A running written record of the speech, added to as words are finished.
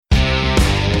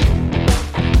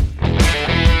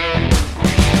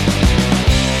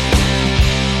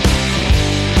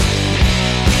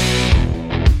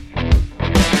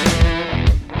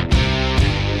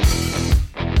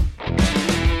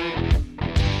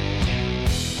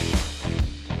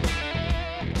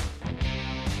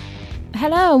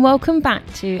Hello and welcome back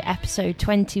to episode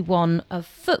 21 of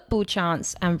Football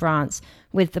Chants and Rants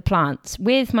with the Plants,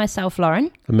 with myself,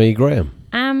 Lauren. And me, Graham.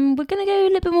 And we're going to go a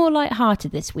little bit more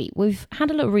light-hearted this week. We've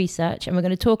had a little research and we're going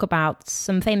to talk about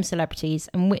some famous celebrities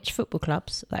and which football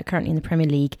clubs that are currently in the Premier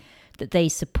League that they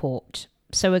support.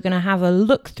 So we're going to have a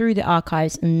look through the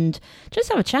archives and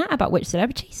just have a chat about which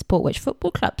celebrities support which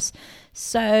football clubs.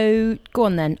 So go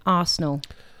on then, Arsenal.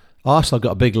 Arsenal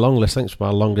got a big long list. Thanks for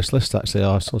my longest list, actually,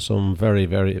 Arsenal. Some very,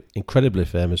 very incredibly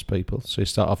famous people. So you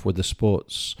start off with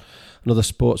another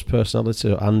sports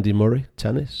personality, Andy Murray,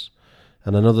 tennis.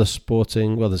 And another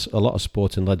there's a lot of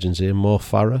sporting legends here. Mo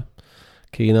Farah,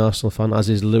 keen Arsenal fan, as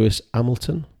is Lewis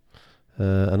Hamilton.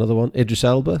 Another one, Idris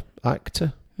Elba,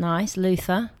 actor. Nice,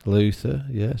 Luther,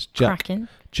 yes.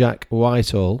 Jack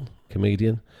Whitehall,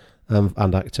 comedian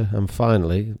and actor. And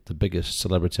finally, the biggest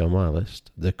celebrity on my list,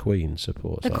 the Queen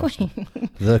supports Arsenal.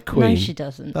 The Queen. No, she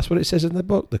doesn't. That's what it says in the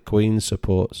book. The Queen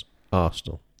supports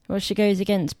Arsenal. Well, she goes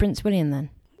against Prince William then.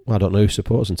 Well, I don't know who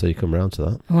supports until you come round to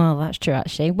that. Well, that's true,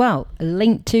 actually. Well,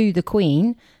 linked to the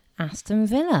Queen, Aston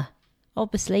Villa.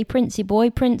 Obviously, Princey boy,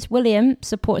 Prince William,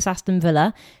 supports Aston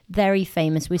Villa. Very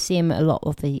famous. We see him at a lot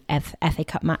of the FA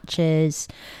Cup matches.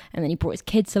 And then he brought his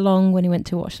kids along when he went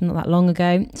to watch them not that long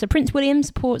ago. So Prince William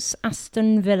supports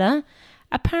Aston Villa.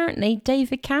 Apparently,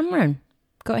 David Cameron.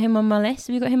 Got him on my list.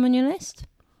 Have you got him on your list?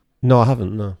 No, I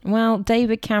haven't, no. Well,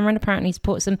 David Cameron apparently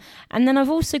supports them. And then I've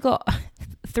also got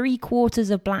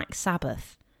 3/4 of Black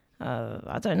Sabbath.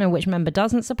 I don't know which member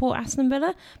doesn't support Aston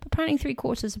Villa, but apparently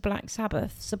 3/4 of Black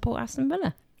Sabbath support Aston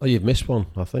Villa. Oh, you've missed one,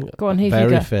 I think. Go on, who've you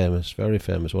got? Very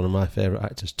famous. One of my favourite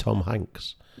actors, Tom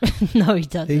Hanks. No, he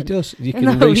doesn't. He does. You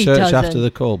can research after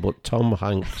the call, but Tom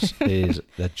Hanks is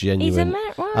a genuine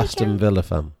Aston Villa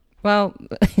fan. Well,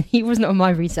 he wasn't on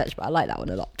my research, but I like that one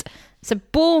a lot. So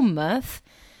Bournemouth,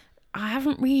 I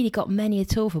haven't really got many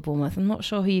at all for Bournemouth. I'm not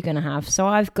sure who you're going to have. So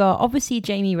I've got, obviously,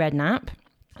 Jamie Redknapp.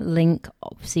 Link,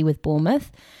 obviously, with Bournemouth.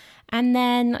 And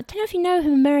then, I don't know if you know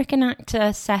him, American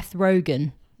actor Seth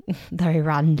Rogen. Very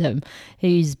random.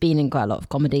 Who's been in quite a lot of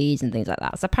comedies and things like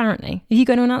that. So apparently, have you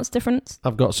got anyone else different?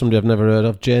 I've got somebody I've never heard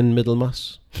of, Jane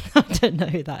Middlemass. I don't know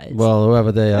who that is. Well,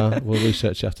 whoever they are, we'll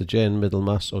research after. Jane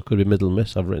Middlemass, or it could be Middle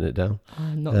Miss, I've written it down.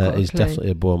 He's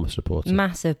definitely a Bournemouth supporter.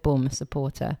 Massive Bournemouth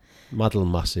supporter. Middle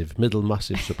massive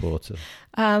supporter.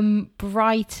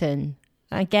 Brighton.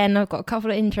 Again, I've got a couple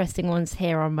of interesting ones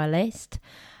here on my list.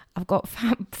 I've got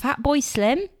Fatboy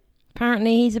Slim.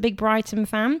 Apparently, he's a big Brighton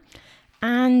fan.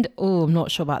 And, I'm not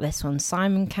sure about this one,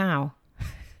 Simon Cowell.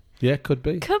 Yeah, could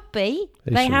be.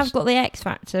 They have got the X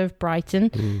Factor of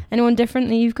Brighton. Anyone different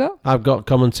that you've got? I've got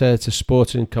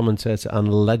sporting commentator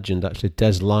and legend, actually,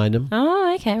 Des Lynam.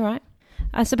 Oh, okay, right.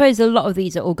 I suppose a lot of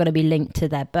these are all going to be linked to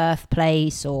their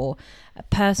birthplace or a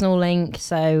personal link,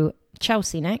 so...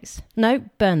 Chelsea next. No,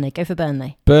 Burnley. Go for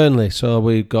Burnley. Burnley. So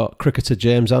we've got cricketer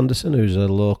James Anderson, who's a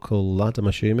local lad, I'm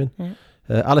assuming. Yeah.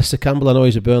 Alistair Campbell, I know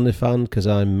he's a Burnley fan because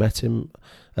I met him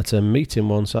at a meeting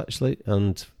once, actually,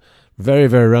 and very,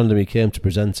 very random. He came to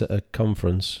present at a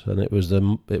conference, and it was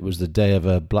the day of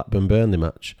a Blackburn-Burnley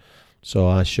match. So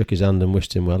I shook his hand and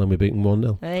wished him well, and we beat him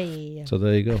 1-0. Hey. So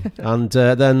there you go. And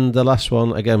then the last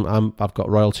one, again, I've got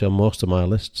royalty on most of my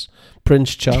lists.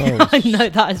 Prince Charles. I know,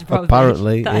 that is rubbish.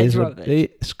 Apparently,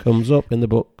 it comes up in the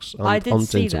books. I did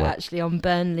see that actually on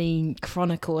Burnley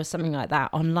Chronicle or something like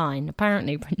that online.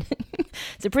 Apparently,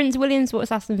 so Prince William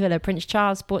supports Aston Villa, Prince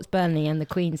Charles supports Burnley, and the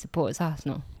Queen supports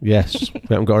Arsenal. Yes, we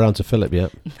haven't got around to Philip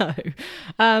yet. No.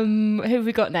 Who have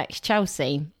we got next?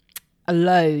 Chelsea.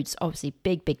 Loads, obviously,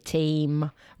 big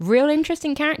team. Real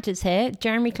interesting characters here.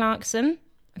 Jeremy Clarkson,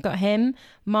 I got him.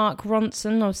 Mark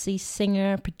Ronson, obviously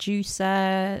singer,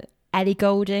 producer. Ellie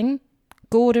Goulding,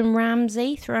 Gordon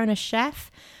Ramsay, thrown a chef.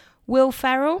 Will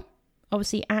Ferrell,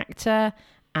 obviously actor,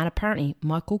 and apparently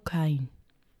Michael Caine.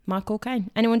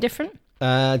 Anyone different?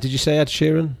 Did you say Ed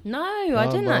Sheeran? No, I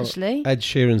didn't actually. Ed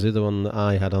Sheeran's the other one that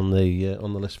I had on the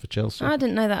list for Chelsea. I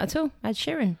didn't know that at all. Ed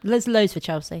Sheeran. There's loads for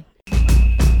Chelsea.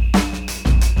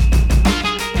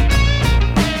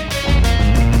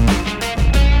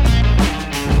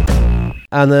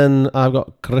 And then I've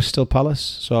got Crystal Palace.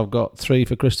 So I've got 3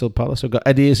 for Crystal Palace. I've got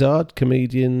Eddie Izzard,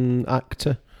 comedian,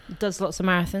 actor. Does lots of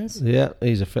marathons. Yeah,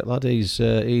 he's a fit lad. He's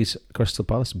Crystal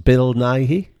Palace. Bill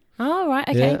Nighy. Oh, right,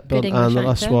 okay. Yeah, good English and the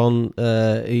last one,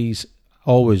 he's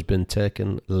always been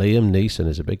taken. Liam Neeson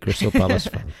is a big Crystal Palace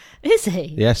fan. Is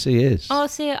he? Yes, he is. Oh,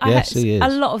 see, he is. A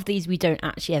lot of these we don't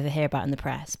actually ever hear about in the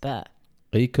press, but...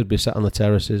 He could be sat on the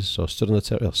terraces or stood on the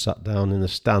terrace or sat down in the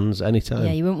stands anytime.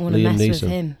 Yeah, you wouldn't want to mess with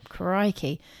him.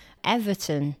 Crikey.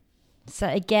 Everton. So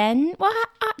again, well,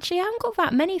 actually, I haven't got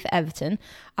that many for Everton.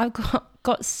 I've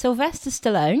got Sylvester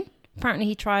Stallone,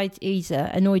 Apparently he's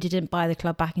annoyed he didn't buy the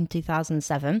club back in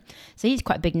 2007. So he's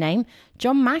quite a big name.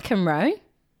 John McEnroe,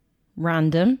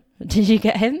 random. Did you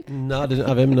get him? No, I didn't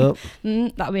have him, no.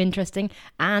 That'll be interesting.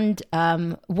 And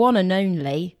one and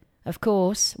only, of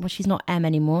course, well, she's not M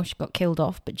anymore. She got killed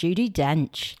off, but Judi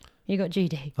Dench. You got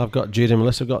Judy? I've got Judy and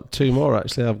Melissa. I've got two more,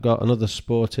 actually. I've got another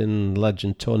sporting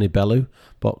legend, Tony Bellew,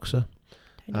 boxer,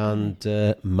 and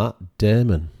Matt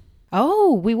Damon.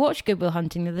 Oh, we watched Good Will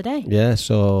Hunting the other day. Yeah,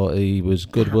 so he was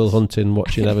Good Will Hunting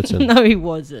watching Everton. No, he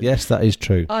wasn't. Yes, that is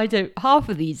true. Half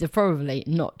of these are probably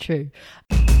not true.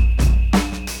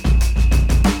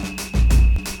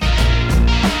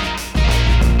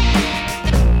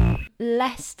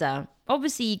 Leicester.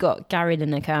 Obviously, you got Gary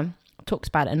Lineker. Talks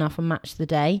about it enough on Match of the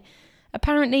Day.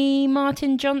 Apparently,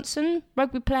 Martin Johnson,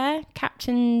 rugby player,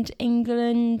 captained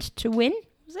England to win.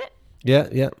 Was it?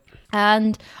 Yeah.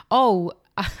 And,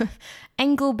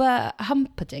 Engelbert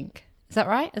Humperdinck. Is that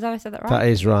right? Is that I said that right? That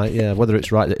is right, yeah. Whether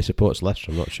it's right that he supports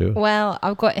Leicester, I'm not sure. Well,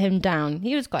 I've got him down.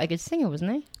 He was quite a good singer,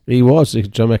 wasn't he? He was. He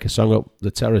could make a song up the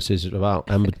terraces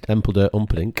about Engelbert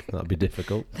Humperdinck. That'd be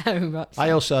difficult. Very much so. I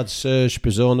also had Serge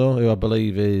Pizzorno, who I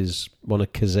believe is one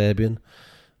of Kasabian.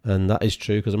 And that is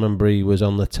true, because I remember he was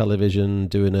on the television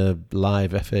doing a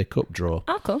live FA Cup draw.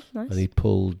 Oh, cool. Nice. And he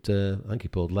pulled, I think he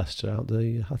pulled Leicester out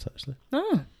the hat, actually.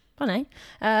 Oh, funny.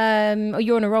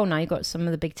 You're on a roll now. You've got some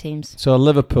of the big teams. So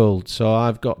Liverpool. So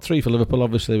I've got three for Liverpool.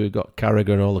 Obviously, we've got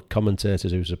Carragher and all the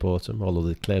commentators who support him, although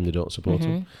they claim they don't support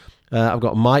him. I've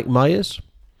got Mike Myers.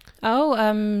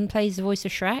 Oh, plays the voice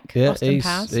of Shrek. Yeah, Austin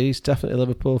Powers. he's definitely a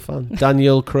Liverpool fan.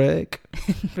 Daniel Craig.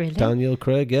 Really? Daniel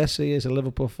Craig, yes, he is a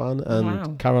Liverpool fan. And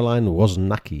Wow. Caroline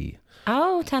Wozniacki.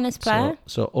 Oh, tennis player.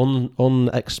 So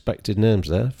unexpected names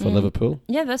there for Liverpool.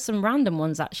 Yeah, there's some random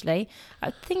ones, actually. I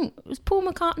think, was Paul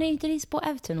McCartney, did he support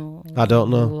Everton? Or I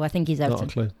don't know. Oh, I think he's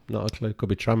Everton. Not a clue. Could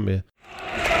be Tranmere.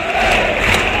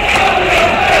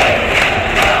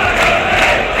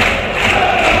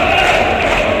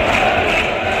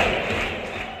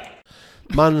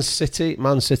 Man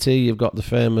City, you've got the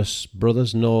famous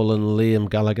brothers, Noel and Liam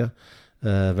Gallagher,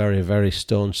 very, very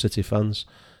Stone City fans.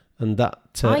 And that...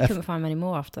 I couldn't find many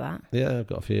more after that. Yeah, I've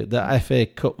got a few. The FA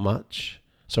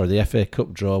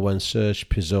Cup draw, when Serge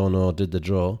Pizzorno did the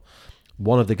draw,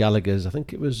 one of the Gallaghers, I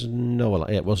think it was Noel,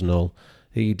 it was Noel,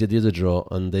 he did the other draw,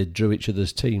 and they drew each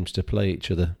other's teams to play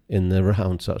each other in the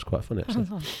round, so that's quite funny, actually.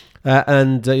 So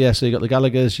you've got the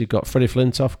Gallaghers, you've got Freddie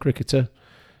Flintoff, cricketer,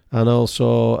 and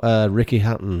also Ricky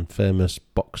Hatton, famous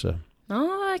boxer.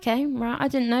 Oh, okay. Right. I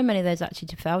didn't know many of those, actually,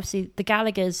 to be fair. Obviously, the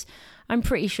Gallaghers, I'm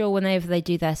pretty sure whenever they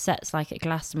do their sets, like at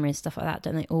Glastonbury and stuff like that,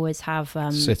 don't they always have...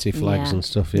 City flags and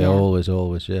stuff, always,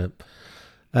 yeah.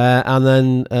 And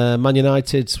then Man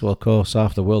United, well, of course,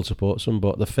 half the world supports them,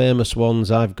 but the famous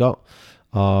ones I've got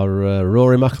are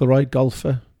Rory McIlroy,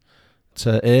 golfer,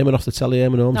 to Eamon off the telly,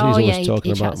 Eamon Holmes. He's always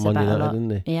talking about Man United,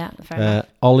 isn't he? Yeah, fair enough.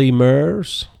 Ollie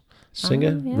Murs,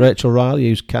 singer. Yeah. Rachel Riley,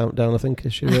 who's Countdown, I think,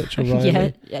 is she? Rachel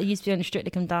Riley? Yeah, I used to be on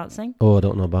Strictly Come Dancing. Oh, I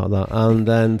don't know about that. And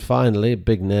then finally,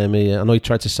 big name here. I know he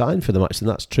tried to sign for them, actually,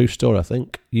 and that's a true story, I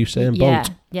think. Usain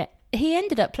Bolt. Yeah. He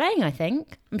ended up playing, I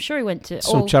think. I'm sure he went to...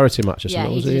 Some charity match or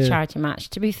something, he did a charity match.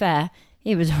 To be fair,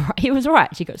 he was all right. He was all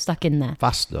right. He got stuck in there.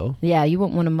 Fast, though. Yeah, you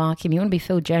wouldn't want to mark him. You want to be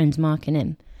Phil Jones marking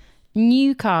him.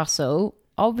 Newcastle,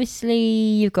 obviously,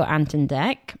 you've got Anton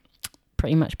Deck,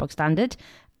 pretty much bog standard.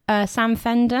 Sam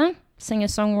Fender,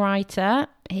 singer-songwriter.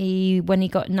 When he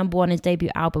got number one, his debut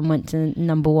album went to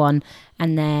number one,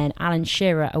 and then Alan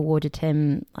Shearer awarded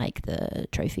him like the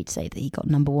trophy to say that he got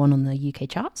number one on the UK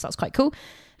charts. That's quite cool.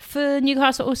 For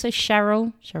Newcastle, also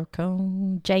Cheryl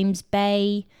Cole, James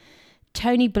Bay,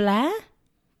 Tony Blair.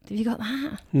 Have you got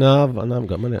that? No, I haven't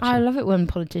got money, actually. I love it when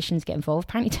politicians get involved.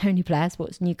 Apparently Tony Blair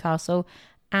supports Newcastle.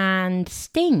 And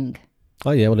Sting.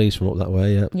 Oh, yeah, well, he's from up that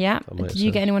way, yeah. Yeah. Did you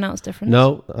get anyone else different?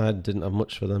 No, I didn't have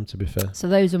much for them, to be fair. So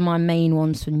those are my main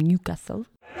ones for Newcastle.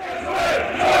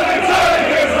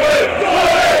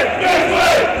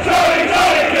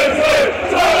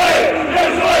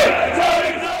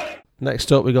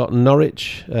 Next up, we got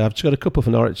Norwich. I've just got a couple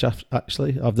for Norwich,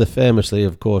 actually. Of the famously,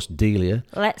 of course, Delia.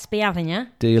 Let's be having you.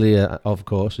 Delia, of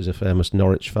course, is a famous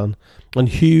Norwich fan. And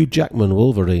Hugh Jackman,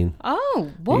 Wolverine.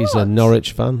 Oh, what? He's a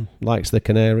Norwich fan, likes the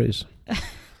Canaries.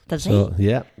 Does he?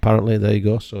 Yeah, apparently, there you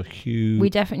go. So Hugh We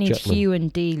definitely need Jackman. Hugh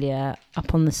and Delia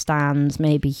up on the stands.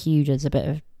 Maybe Hugh does a bit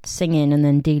of singing and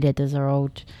then Delia does her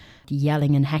old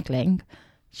yelling and heckling.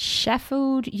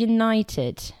 Sheffield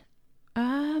United.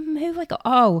 Who have I got?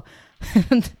 Oh,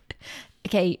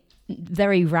 okay,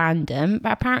 very random.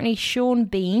 But apparently Sean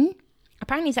Bean,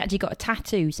 he's actually got a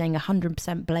tattoo saying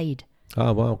 100% Blade.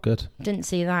 Oh, wow, good. Didn't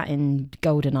see that in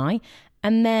GoldenEye.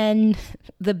 And then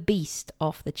the Beast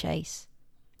off the chase.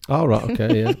 Oh, right,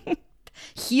 okay, yeah.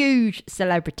 Huge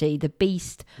celebrity, the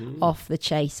Beast off the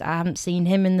chase. I haven't seen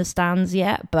him in the stands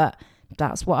yet, but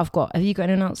that's what I've got. Have you got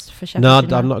anyone else for Sheffield No,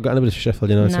 United? I've not got anybody for Sheffield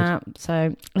United. Nah,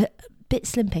 so a bit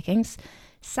slim pickings.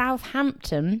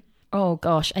 Southampton, oh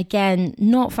gosh, again,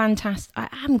 not fantastic. I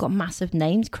haven't got massive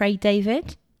names. Craig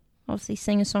David, obviously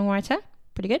singer-songwriter,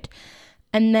 pretty good.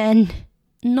 And then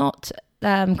not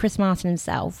Chris Martin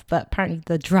himself, but apparently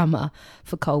the drummer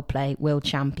for Coldplay, Will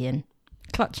Champion.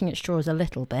 Clutching at straws a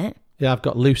little bit. Yeah, I've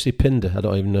got Lucy Pinder. I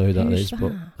don't even know who that Who's is, but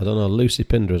that? I don't know. Lucy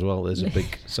Pinder as well is a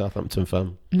big Southampton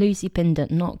fan. Lucy Pinder,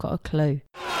 not got a clue.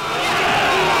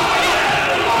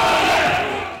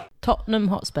 Tottenham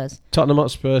Hotspurs. Tottenham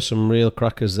Hotspur, some real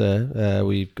crackers there.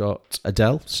 We've got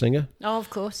Adele, singer, Oh,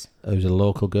 of course. who's a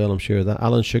local girl, I'm sure of that.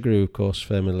 Alan Sugar, who, of course,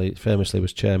 famously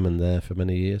was chairman there for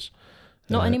many years.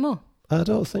 Not anymore. I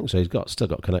don't think so. He's still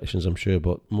got connections, I'm sure,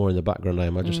 but more in the background, I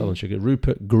imagine. Alan Sugar.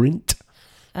 Rupert Grint,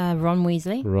 Ron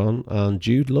Weasley. Ron, and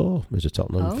Jude Law is a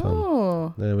Tottenham fan.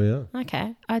 Oh, There we are.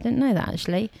 okay. I didn't know that,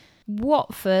 actually.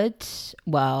 Watford.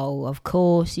 Well, of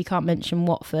course, you can't mention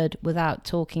Watford without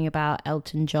talking about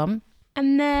Elton John.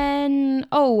 And then,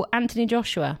 Anthony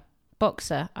Joshua,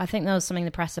 boxer. I think there was something in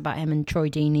the press about him and Troy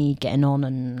Deeney getting on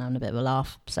and having a bit of a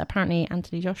laugh. So apparently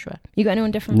Anthony Joshua. You got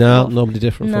anyone different? No, for Watford? nobody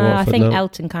different No, from Watford. I think no.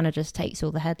 Elton kind of just takes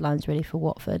all the headlines really for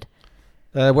Watford.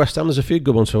 West Ham, there's a few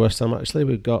good ones for West Ham, actually.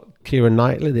 We've got Keira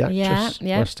Knightley, the actress,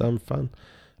 Yeah. West Ham fan.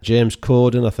 James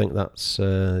Corden, I think that's,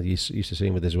 you used to see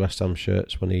him with his West Ham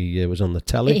shirts when he was on the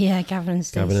telly. Yeah, Gavin and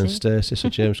Stacey. Gavin and Stacey, so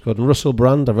James Corden. Russell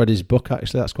Brand, I've read his book,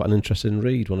 actually. That's quite an interesting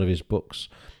read. One of his books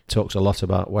talks a lot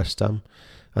about West Ham.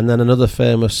 And then another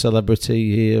famous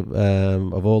celebrity here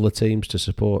of all the teams to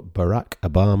support, Barack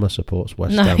Obama supports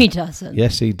West No, Ham. he doesn't.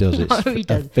 Yes, he does. No, It's he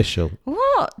doesn't. official.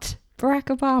 What?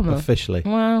 Barack Obama? Officially.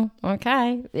 Well,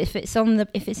 okay. If it's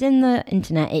in the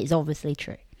internet, it's obviously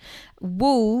true.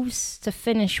 Wolves to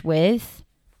finish with.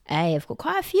 Hey, I've got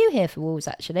quite a few here for Wolves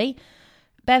actually.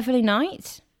 Beverly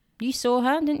Knight, you saw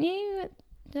her, didn't you, at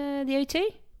the O2?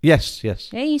 Yes. Yeah,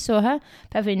 you saw her.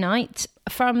 Beverly Knight.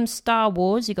 From Star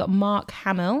Wars, you got Mark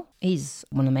Hamill. He's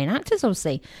one of the main actors,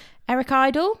 obviously. Eric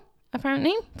Idle,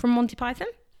 apparently, from Monty Python.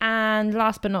 And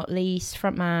last but not least,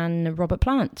 frontman Robert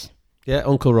Plant. Yeah,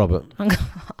 Uncle Robert.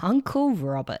 Uncle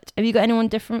Robert. Have you got anyone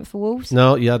different for Wolves?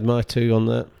 No, you had my two on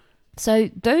there. So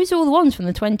those are all the ones from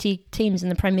the 20 teams in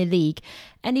the Premier League.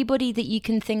 Anybody that you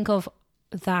can think of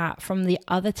that from the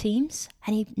other teams?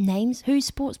 Any names? Who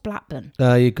supports Blackburn?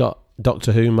 You got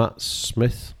Doctor Who, Matt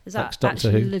Smith. Is that ex-Doctor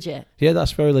actually Who. legit? Yeah,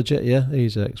 that's very legit. Yeah,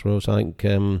 he's ex-Rose. I think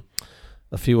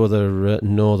a few other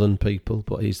northern people,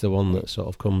 but he's the one that sort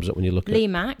of comes up when you look Lee at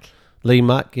Mack. Lee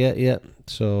Mack. Yeah.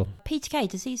 So Peter Kay,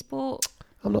 does he support?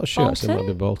 I'm not sure. Actually, it might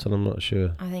Bolton? be Bolton. I'm not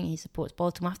sure. I think he supports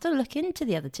Bolton. We'll have to look into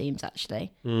the other teams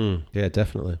actually. Yeah,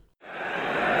 definitely.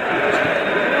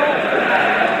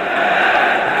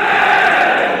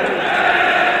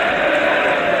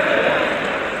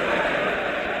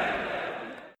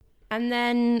 And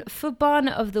then for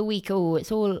Barnet of the Week,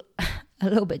 it's all a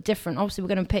little bit different. Obviously, we're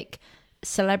going to pick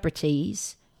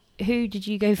celebrities. Who did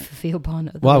you go for your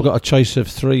Barnet of the Well, Week? I've got a choice of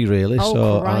three, really. Oh,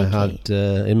 so crikey. I had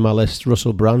in my list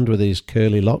Russell Brand with his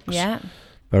curly locks. Yeah.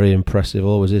 Very impressive,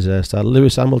 always his hairstyle.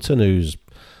 Lewis Hamilton, who's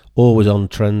always on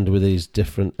trend with his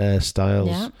different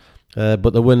hairstyles. Yeah.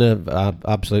 But the winner,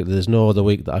 absolutely, there's no other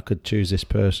week that I could choose this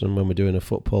person when we're doing a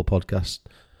football podcast.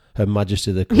 Her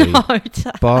Majesty the Queen.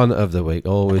 Barnet of the Week,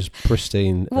 always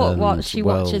pristine. What? She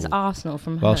watches Arsenal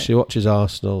from home. Well, she watches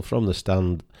Arsenal from the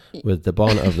stand with the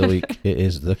Barnet of the Week. It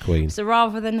is the Queen. So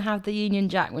rather than have the Union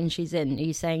Jack when she's in, are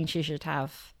you saying she should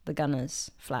have the Gunners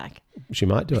flag? She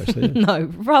might do, actually. Yeah. No,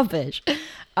 rubbish.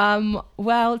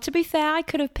 Well, to be fair, I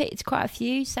could have picked quite a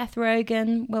few. Seth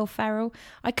Rogen, Will Ferrell.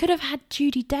 I could have had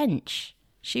Judi Dench.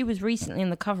 She was recently on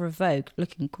the cover of Vogue,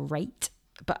 looking great,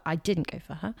 but I didn't go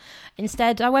for her.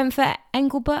 Instead, I went for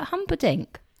Engelbert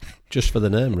Humperdinck. Just for the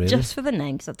name, really. Just for the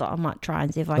name, because I thought I might try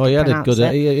and see if I could he had a pronounce good.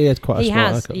 it. He had quite a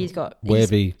smart haircut. He's got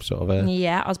wavy sort of hair.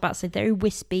 Yeah, I was about to say very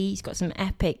wispy. He's got some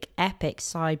epic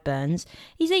sideburns.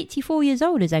 He's 84 years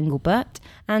old, is Engelbert,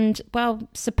 and well,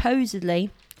 supposedly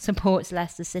supports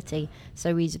Leicester City.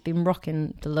 So he's been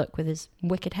rocking the look with his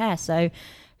wicked hair. So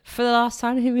for the last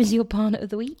time, who is your Barnet of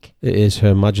the Week? It is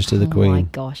Her Majesty the Queen. Oh my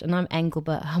gosh, and I'm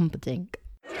Engelbert Humperdinck.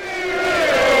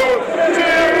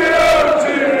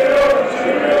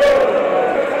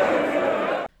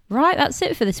 Right, that's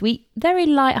it for this week. Very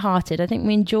light-hearted. I think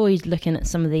we enjoyed looking at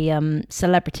some of the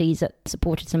celebrities that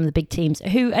supported some of the big teams.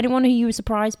 Anyone who you were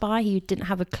surprised by, who you didn't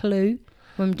have a clue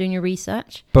when doing your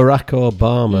research? Barack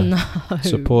Obama No.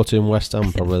 supporting West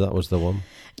Ham, probably that was the one.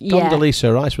 Yeah.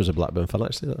 Condoleezza Rice was a Blackburn fan,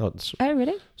 actually. That's Oh,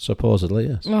 really? supposedly,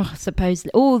 yes. Oh,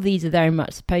 supposedly. All these are very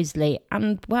much supposedly.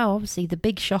 And, well, obviously, the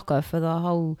big shocker for the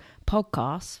whole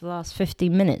podcast for the last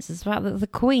 15 minutes is about that the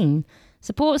Queen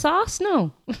supports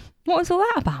Arsenal. What was all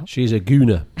that about? She's a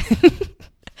gooner.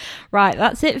 Right,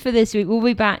 that's it for this week. We'll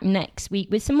be back next week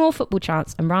with some more football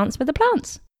chants and rants with the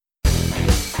plants.